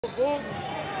High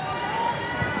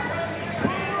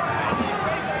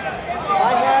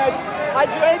head. Hide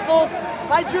your ankles.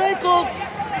 Hide your ankles.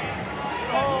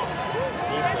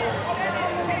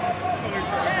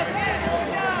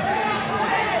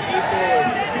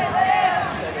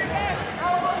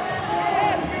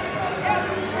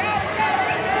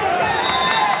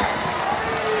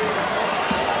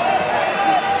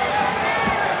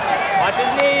 Watch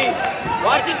his knee.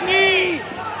 Watch his knee.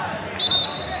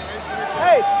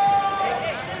 Hey.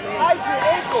 Hide your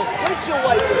ankles. Windshield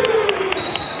wipers.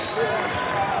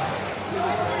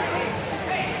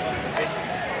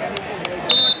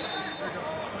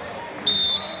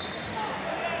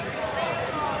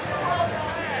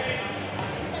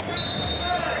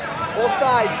 Both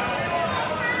sides.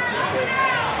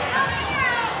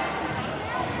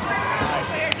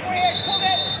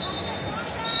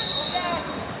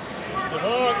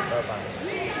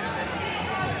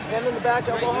 Hand in the back,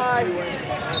 elbow high. I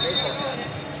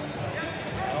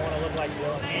don't want to look like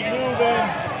Dylan. Keep moving.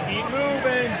 Keep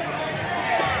moving.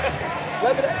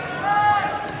 Let it.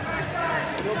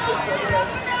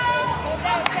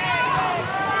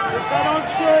 Get that on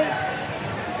straight.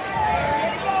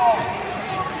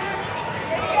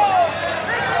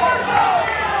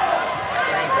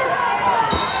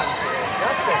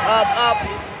 Up, up.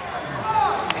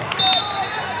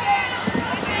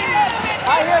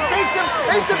 High hand, face him,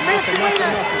 fancy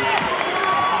leader.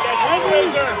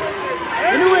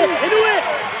 Into it, into it.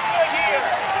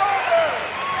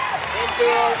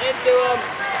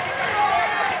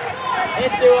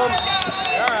 Into him.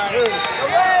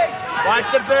 Watch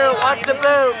the boot, watch the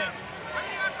boot.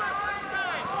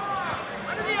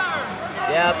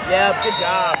 Yep, good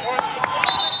job.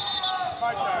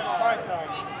 My time.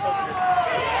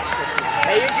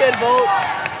 Hey, you're good, Volt.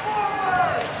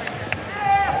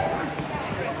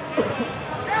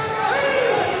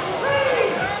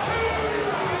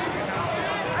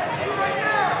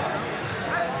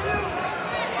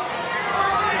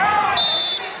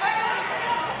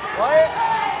 Wyatt.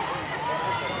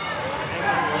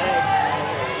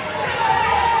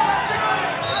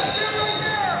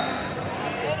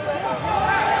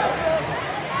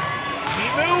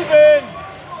 Keep moving.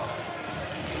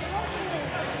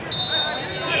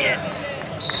 Yeah.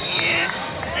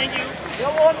 Thank you.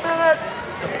 Still 1 minute.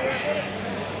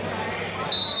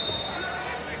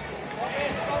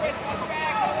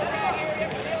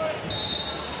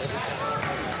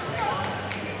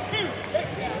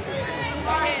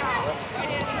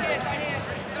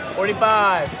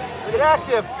 $45. Get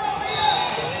active.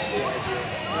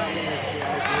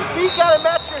 Your feet gotta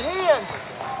match your hands.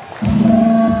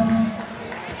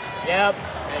 Yep.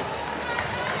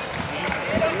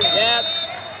 Yep.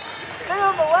 Stay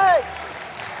on the leg.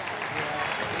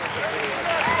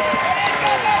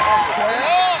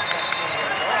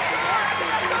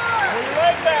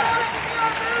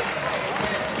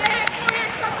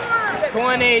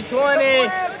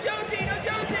 $20.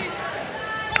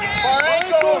 Far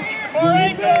ankle. Far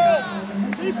ankle.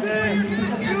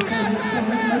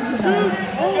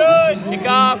 Good. Pick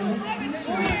off.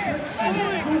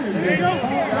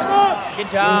 Good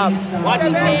job. Watch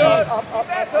his knee. We are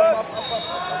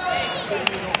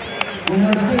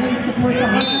fully support the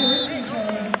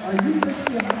High Our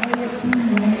University of Iowa team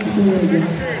wants to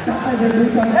stop by their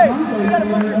booth on the concourse to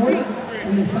learn more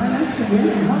and to sign up to win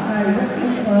the High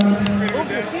Wrestling Club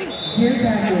gear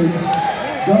package.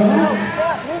 Go Hawks!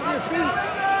 Move your feet.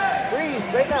 Breathe.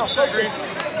 Right now. Focus.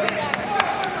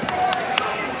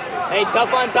 Hey,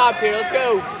 tough on top here. Let's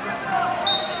go.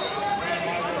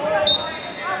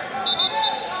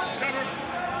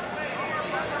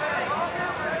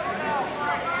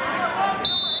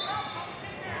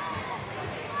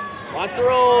 Watch the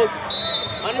rolls.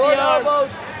 Under Short the arms.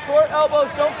 elbows. Short elbows.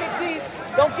 Don't get deep.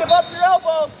 Don't give up your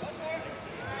elbow.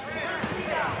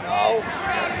 No.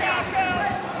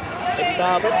 Hips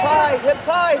up. Hips high. Hips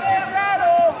high.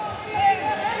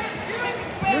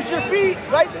 Use your feet.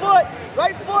 Right foot.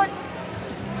 Right foot.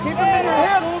 Keep them in your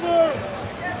hips.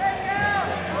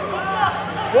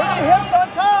 Work your hips on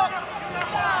top.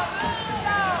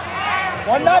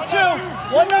 1, not 2.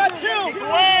 1, not 2.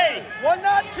 1,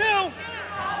 not 2.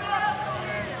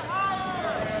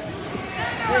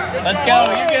 Let's go.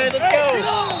 You're good. Let's go.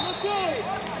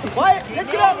 Wyatt, pick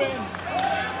it up.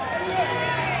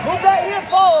 Move that here,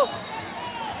 follow.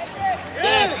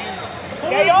 Yes.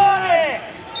 Stay on it.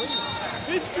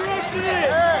 Destruction it.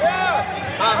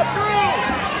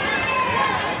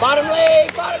 Bottom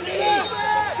leg. Bottom knee.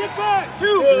 Sit back. 2.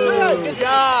 Good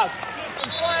job.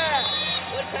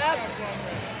 What's happening?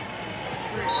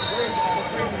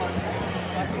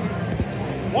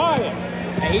 Wyatt.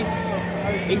 Hey,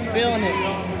 He's feeling it.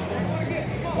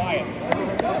 Wyatt.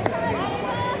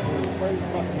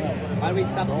 Why do we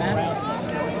stop the match?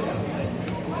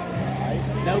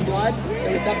 No blood?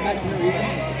 So we stop the match for no reason?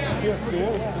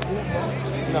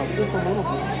 No, just a little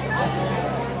bit.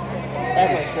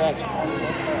 That's my scratch.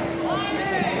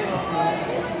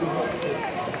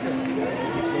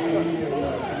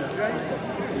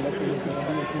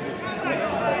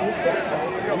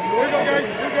 Here we go, guys.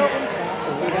 Here we go.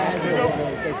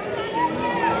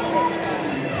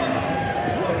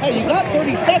 Hey, you got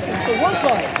 30 seconds, so work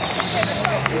on it.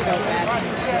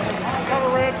 Cover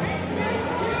red.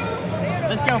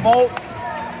 Let's go, Volt.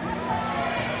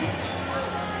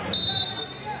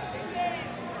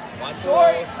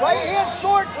 Short, right hand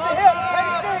short to the hip. Penn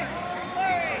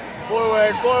State.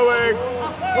 Forward, forward.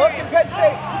 Look at Penn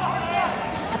State.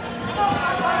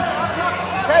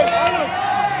 Okay,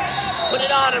 Put it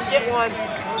on him, get one.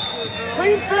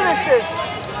 clean finishes.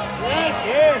 Yes,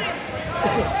 yeah.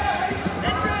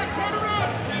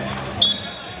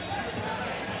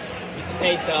 Get the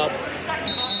pace up.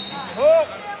 Hook.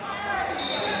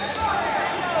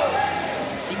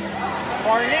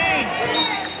 Far knees.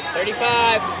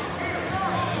 35.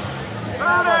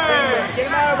 Get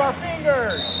him out of our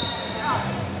fingers.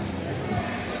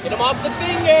 Get him off the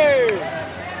fingers.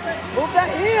 Move that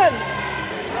hand.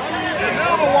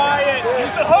 Move, Wyatt.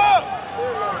 Use the hook.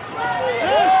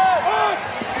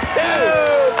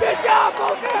 Dude, good job,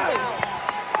 Voelker.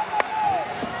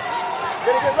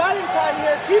 Gonna get riding time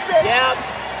here. Keep it. Yep.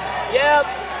 Yep.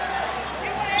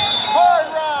 Hard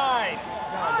ride.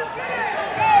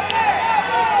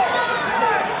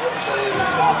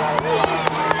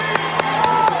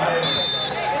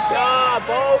 Good job,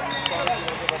 Voelker.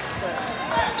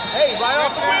 Hey, right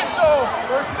off the whistle.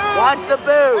 First move. Watch the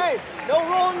boot. Hey, no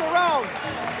rolling around.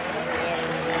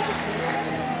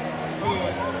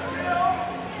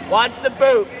 Watch the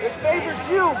boot. This favors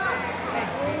you.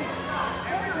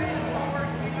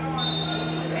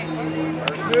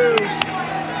 First move.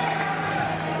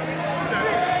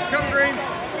 Come green.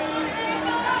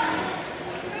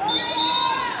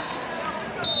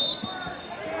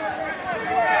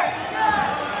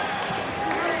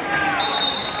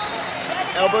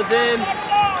 Elbows in.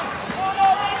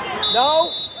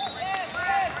 No.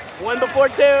 One before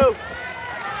two.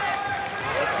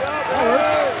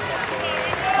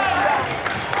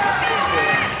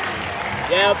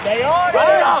 Yep. Stay on Run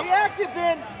it. it up. Be active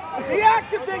then. Be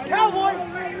active then, Cowboy.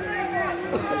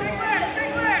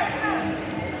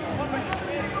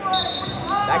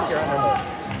 Back to your underhook.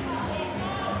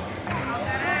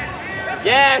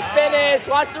 Yes, finish.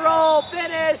 Watch the roll.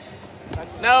 Finish.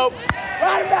 Nope.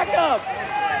 Ride him back up.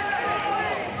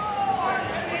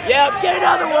 Yep, get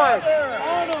another one.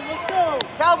 Let's go.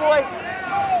 Cowboy.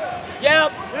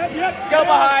 Yep. Yep. Go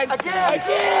behind. Again.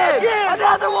 Again.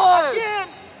 Another one. Again.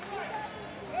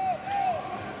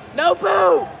 No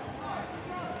boo.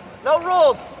 No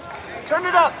rules. Turn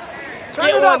it up. Turn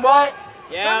Get it one, up, Wyatt.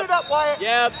 Yep. Turn it up, Wyatt.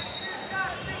 Yep.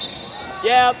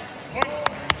 Yep.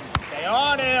 Stay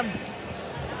on him.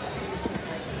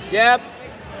 Yep.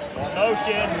 More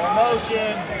motion. More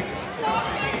motion.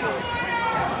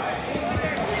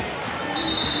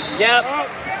 Yep.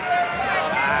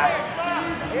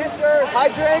 Answer.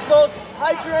 Hide your ankles.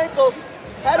 Hide your ankles.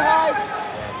 Head high.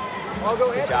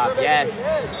 Good job. Yes.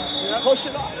 Push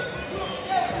it off.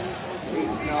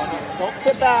 Don't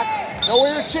sit back. Know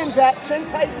where your chin's at. Chin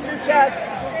tight to your chest.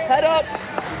 Head up.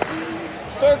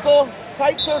 Circle.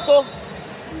 Tight circle.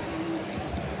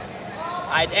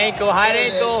 Hide ankle. Hide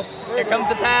ankle. Here comes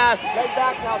the pass. Leg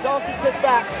back now. Donkey kick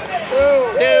back.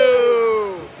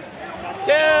 Two.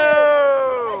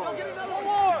 Go get another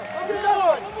one. Go get another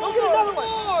one. Go get another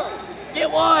one. Get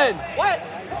one. What?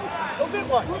 Go get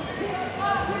one.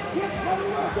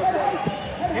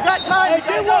 You got time. You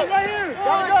gotta go. Right here.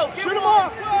 Gotta go. Shoot him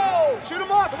off. Shoot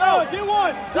him off. Go. Get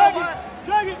one. Go. Drag it.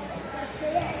 Drag it.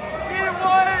 Get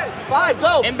one. 5.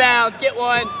 Go. Inbounds. Get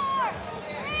one.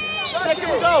 Take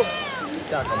him. Go.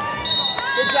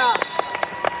 Good job.